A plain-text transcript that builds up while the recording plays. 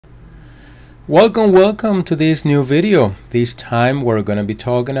Welcome to this new video. This time we're going to be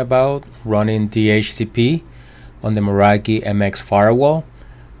talking about running DHCP on the Meraki MX Firewall.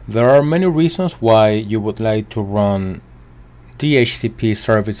 There are many reasons why you would like to run DHCP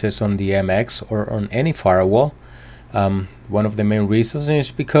services on the MX or on any firewall. One of the main reasons is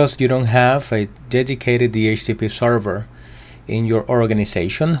because you don't have a dedicated DHCP server in your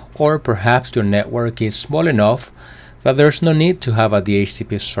organization, or perhaps your network is small enough that there's no need to have a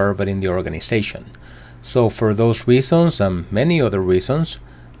DHCP server in the organization. So for those reasons and many other reasons,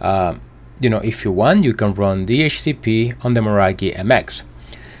 if you want, you can run DHCP on the Meraki MX.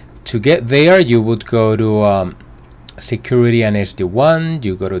 To get there, you would go to Security and SD1,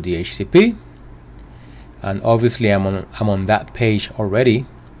 you go to DHCP, and obviously I'm on that page already.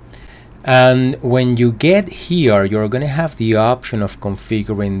 And when you get here, you're going to have the option of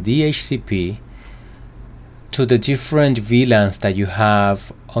configuring DHCP to the different VLANs that you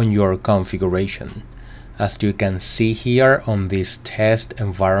have on your configuration. As you can see here on this test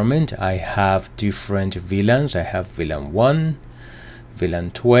environment, I have different VLANs. I have VLAN 1,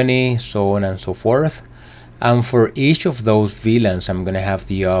 VLAN 20, so on and so forth. And for each of those VLANs, I'm going to have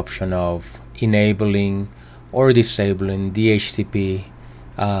the option of enabling or disabling DHCP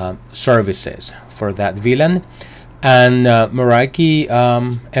services for that VLAN. And Meraki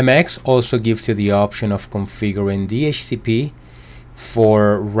MX also gives you the option of configuring DHCP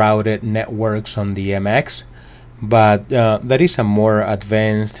for routed networks on the MX, but that is a more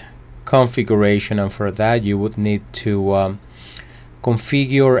advanced configuration, and for that you would need to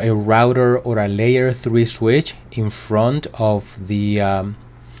configure a router or a layer 3 switch in front of the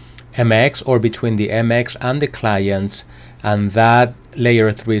MX or between the MX and the clients, and that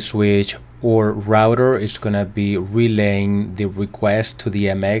layer 3 switch or router is going to be relaying the request to the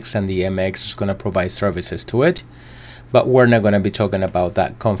MX, and the MX is going to provide services to it. But we're not going to be talking about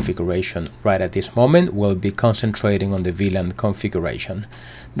that configuration right at this moment. We'll be concentrating on the VLAN configuration.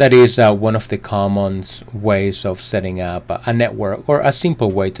 That is one of the common ways of setting up a network, or a simple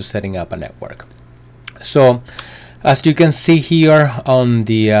way to setting up a network. So as you can see here on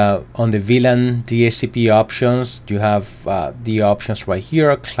the VLAN DHCP options, you have the options right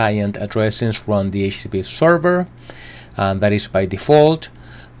here. Client addressings run DHCP server, and that is by default.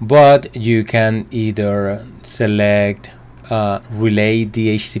 But you can either select relay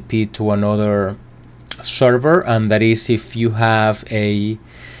DHCP to another server, and that is if you have a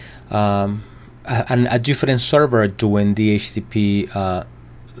different server doing DHCP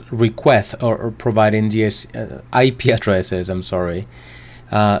requests or providing IP addresses,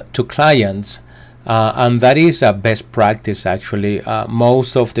 to clients, and that is a best practice actually.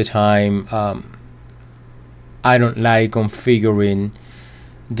 Most of the time I don't like configuring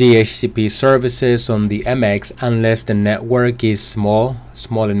DHCP services on the MX unless the network is small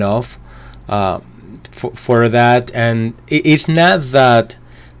enough for that. And it's not that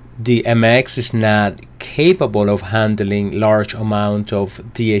the MX is not capable of handling large amount of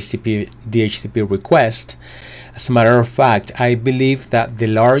DHCP requests. As a matter of fact, I believe that the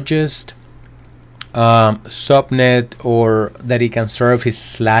largest subnet or that it can serve is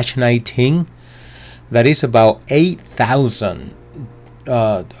 /19. That is about 8,000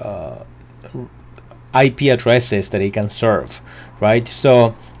 IP addresses that it can serve, right?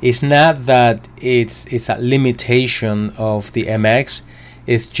 So it's not that it's a limitation of the MX.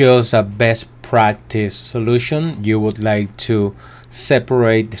 It's just a best practice solution. You would like to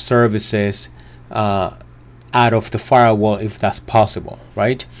separate the services out of the firewall if that's possible,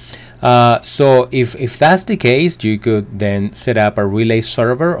 right? So if that's the case, you could then set up a relay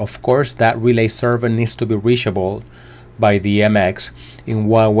server. Of course, that relay server needs to be reachable by the MX in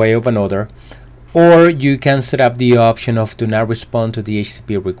one way or another, or you can set up the option of do not respond to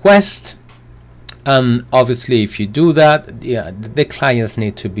DHCP requests. And obviously, if you do that, the clients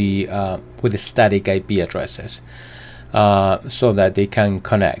need to be with static IP addresses so that they can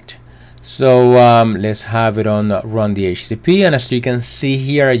connect. So let's have it on run DHCP, and as you can see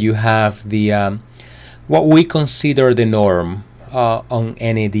here, you have the what we consider the norm on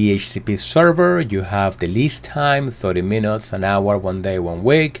any DHCP server. You have the lease time, 30 minutes, an hour, 1 day, 1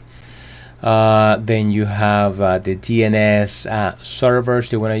 week. Then you have the DNS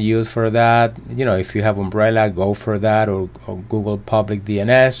servers you want to use for that. If you have Umbrella, go for that, or Google Public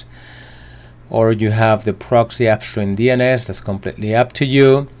DNS, or you have the proxy upstream DNS. That's completely up to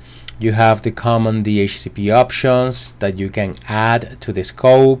you. You have the common DHCP options that you can add to the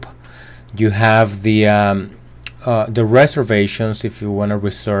scope. You have the reservations. If you want to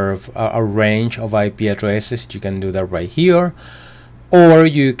reserve a range of IP addresses, you can do that right here. Or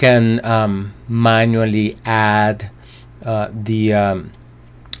you can manually add the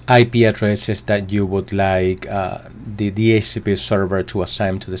IP addresses that you would like the DHCP server to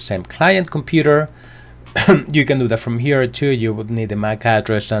assign to the same client computer. You can do that from here too. You would need the MAC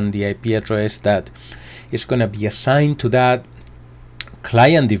address and the IP address that is going to be assigned to that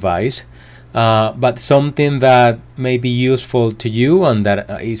client device. But something that may be useful to you, and that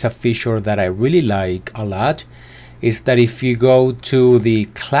is a feature that I really like a lot, is that if you go to the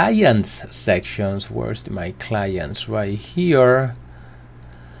clients sections, where's my clients? Right here,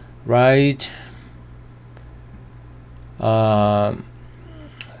 right?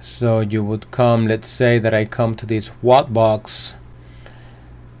 So you would come, let's say that I come to this WAT box,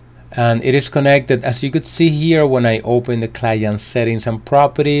 and it is connected, as you could see here. When I open the client settings and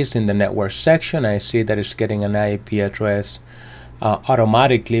properties in the network section, I see that it's getting an IP address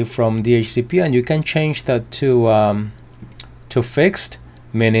automatically from DHCP, and you can change that to fixed,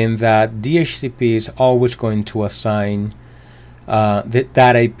 meaning that DHCP is always going to assign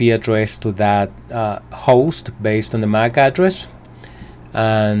that IP address to that host based on the MAC address.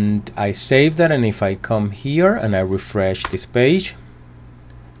 And I save that, and if I come here and I refresh this page,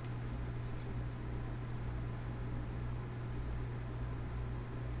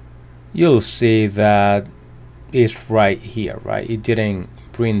 you'll see that it's right here, right? It didn't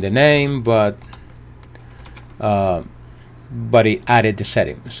print the name, but it added the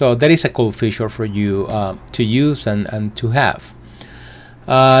setting. So that is a cool feature for you to use and to have.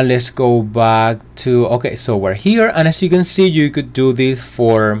 Let's go back to, okay, so we're here, and as you can see, you could do this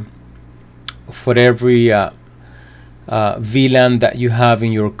for every VLAN that you have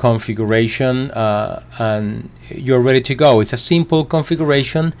in your configuration, and you're ready to go. It's a simple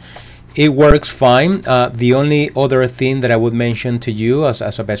configuration. It works fine. The only other thing that I would mention to you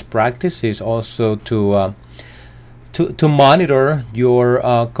as a best practice is also to monitor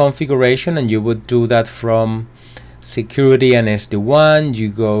your configuration, and you would do that from security and SD1. You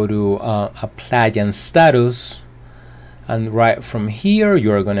go to appliance status, and right from here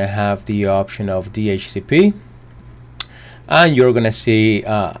you're gonna have the option of DHCP, and you're gonna see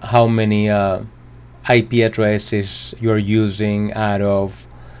how many IP addresses you're using out of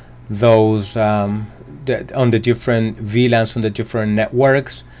those on the different VLANs on the different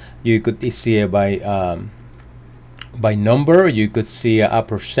networks. You could see it by number. You could see a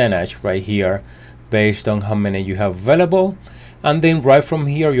percentage right here based on how many you have available, and then right from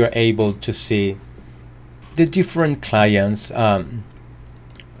here you're able to see the different clients that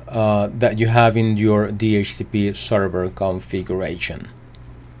you have in your DHCP server configuration.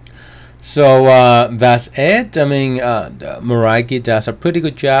 So that's it. I mean, Meraki does a pretty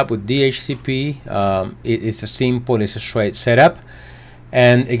good job with DHCP. It's a simple, it's a straight setup.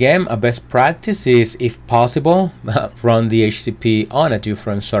 And again, a best practice is, if possible, run DHCP on a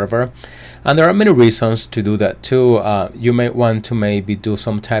different server. And there are many reasons to do that too. You may want to maybe do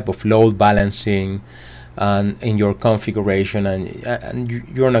some type of load balancing in your configuration, and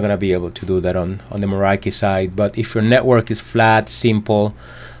you're not going to be able to do that on the Meraki side. But if your network is flat, simple,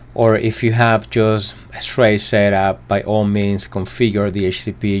 or if you have just a straight setup, by all means configure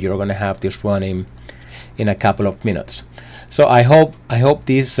DHCP. You're going to have this running in a couple of minutes. So I hope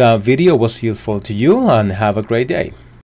this video was useful to you, and have a great day.